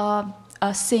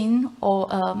a scene or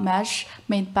a mesh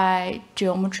made by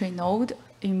geometry node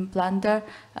in Blender,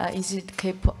 is it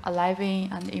keep alive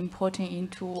and importing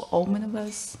into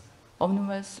Omniverse?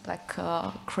 Omniverse like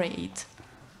create?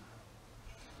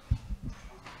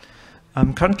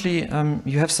 Currently,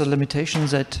 you have the limitation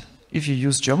that if you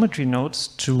use geometry nodes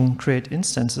to create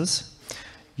instances,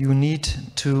 you need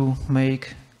to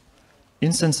make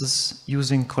instances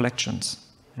using collections.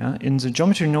 Yeah? In the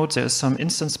geometry node, there is some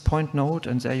instance point node,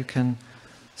 and there you can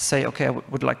say, okay, I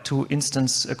would like to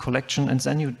instance a collection, and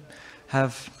then you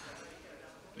have,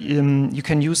 you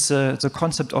can use the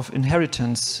concept of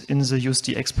inheritance in the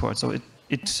USD export. So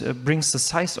it brings the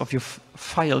size of your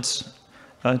files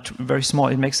to very small.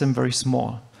 It makes them very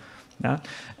small. Yeah?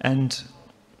 And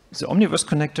the Omniverse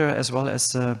connector, as well as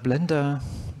the Blender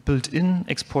built-in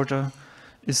exporter,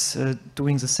 is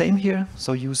doing the same here.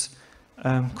 So use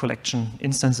collection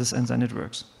instances, and then it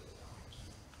works.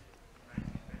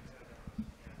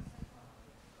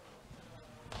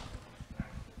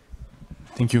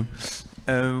 Thank you.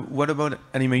 What about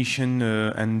animation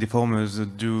and deformers?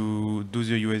 Do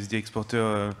the USD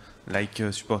exporter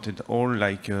supported all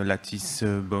lattice,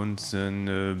 bones,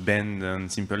 and bend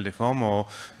and simple deform, or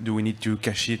do we need to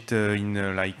cache it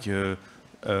in like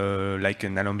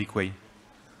an alembic way?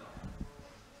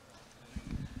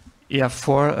 Yeah,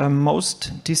 for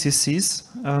most DCCs,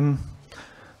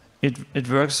 it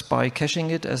works by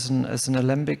caching it as an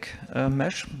alembic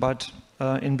mesh, but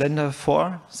in Blender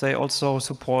 4, they also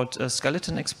support a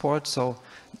skeleton export, so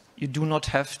you do not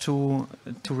have to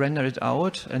render it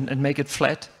out and make it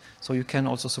flat, so you can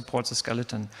also support the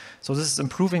skeleton. So this is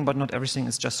improving, but not everything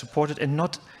is just supported, and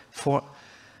not for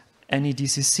any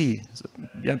DCC.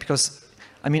 Yeah, because,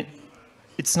 I mean,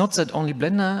 it's not that only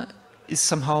Blender is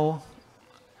somehow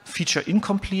feature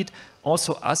incomplete.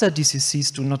 Also, other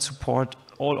DCCs do not support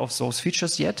all of those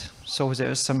features yet. So there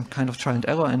is some kind of trial and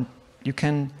error, and you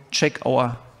can check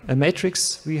our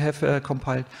matrix we have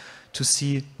compiled to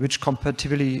see which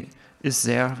compatibility is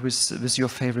there with your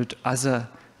favorite other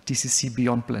DCC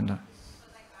beyond Blender.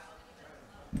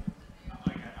 It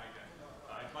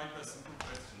might be a simple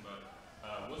question,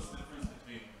 but what's the difference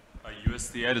between a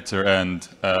USD editor and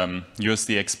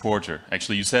USD exporter?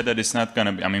 Actually, you said that it's not going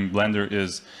to be, I mean, Blender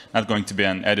is not going to be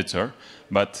an editor,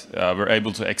 but we're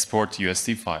able to export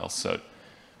USD files. So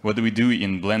what do we do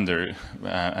in Blender?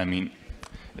 I mean,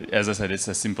 as I said, it's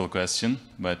a simple question,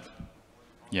 but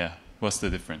yeah, what's the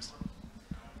difference?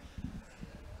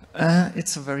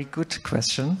 It's a very good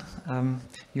question.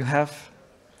 You have,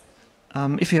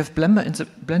 if you have Blender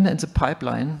in the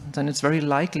pipeline, then it's very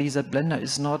likely that Blender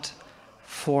is not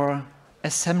for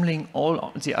assembling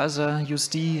all the other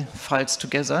USD files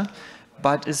together,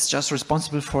 but is just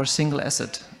responsible for a single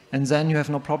asset. And then you have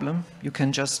no problem. You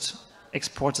can just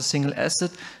export a single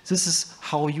asset. This is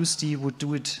how USD would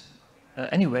do it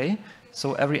anyway.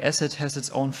 So every asset has its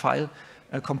own file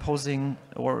composing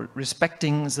or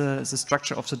respecting the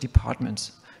structure of the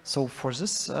departments. So for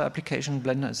this application,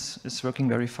 Blender is working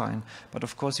very fine. But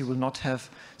of course, you will not have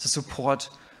the support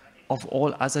of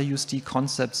all other USD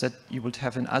concepts that you would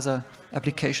have in other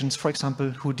applications. For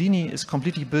example, Houdini is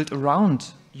completely built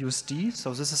around USD.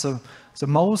 So this is the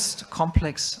most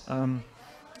complex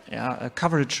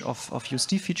coverage of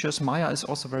USD features. Maya is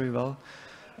also very well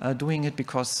doing it,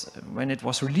 because when it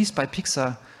was released by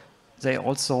Pixar, they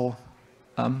also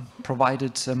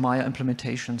provided Maya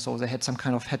implementation. So they had some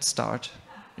kind of head start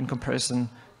in comparison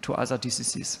to other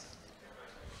DCCs.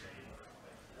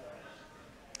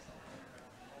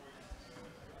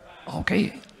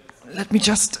 Okay, let me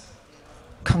just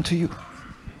come to you.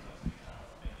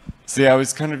 So yeah, I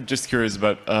was kind of just curious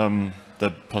about the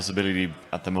possibility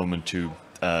at the moment to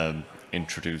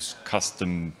introduce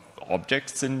custom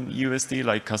objects in USD,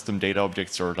 like custom data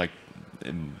objects, or like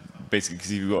basically,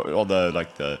 because you've got all the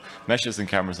like the meshes and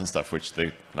cameras and stuff, which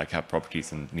they like have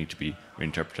properties and need to be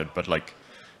reinterpreted, but like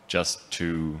just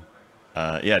to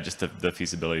just the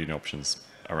feasibility and options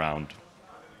around,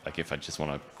 like if I just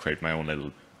want to create my own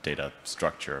little data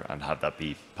structure and have that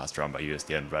be passed around by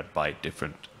USD and read by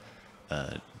different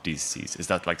DCCs. Is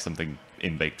that like something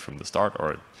in-baked from the start,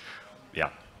 or yeah?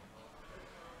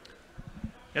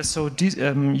 Yeah, so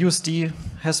USD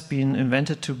has been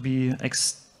invented to be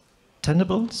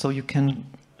extendable, so you can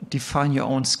define your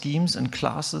own schemes and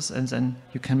classes, and then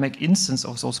you can make instance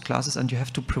of those classes, and you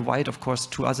have to provide, of course,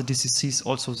 to other DCCs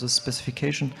also the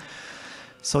specification.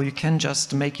 So you can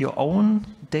just make your own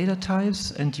data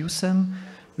types and use them,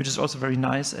 which is also very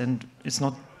nice, and it's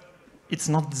not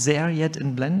there yet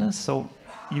in Blender, so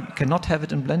you cannot have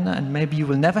it in Blender, and maybe you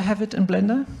will never have it in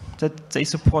Blender, that they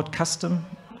support custom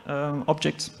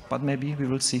objects, but maybe we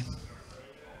will see.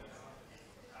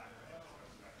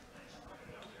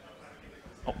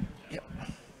 Oh, yeah.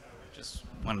 Just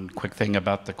one quick thing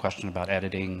about the question about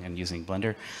editing and using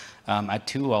Blender. At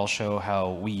 2, I'll show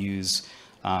how we use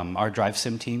our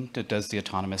DriveSim team that does the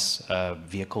autonomous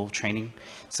vehicle training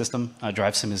system.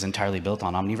 DriveSim is entirely built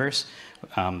on Omniverse.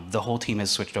 The whole team has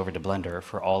switched over to Blender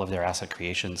for all of their asset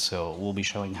creation, so we'll be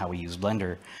showing how we use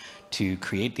Blender to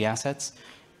create the assets,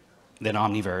 then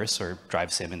Omniverse, or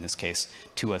DriveSim in this case,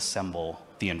 to assemble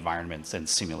the environments and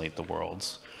simulate the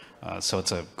worlds. So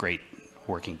it's a great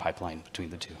working pipeline between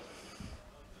the two.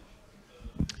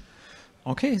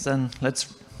 Okay, then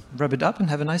let's wrap it up and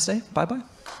have a nice day. Bye-bye.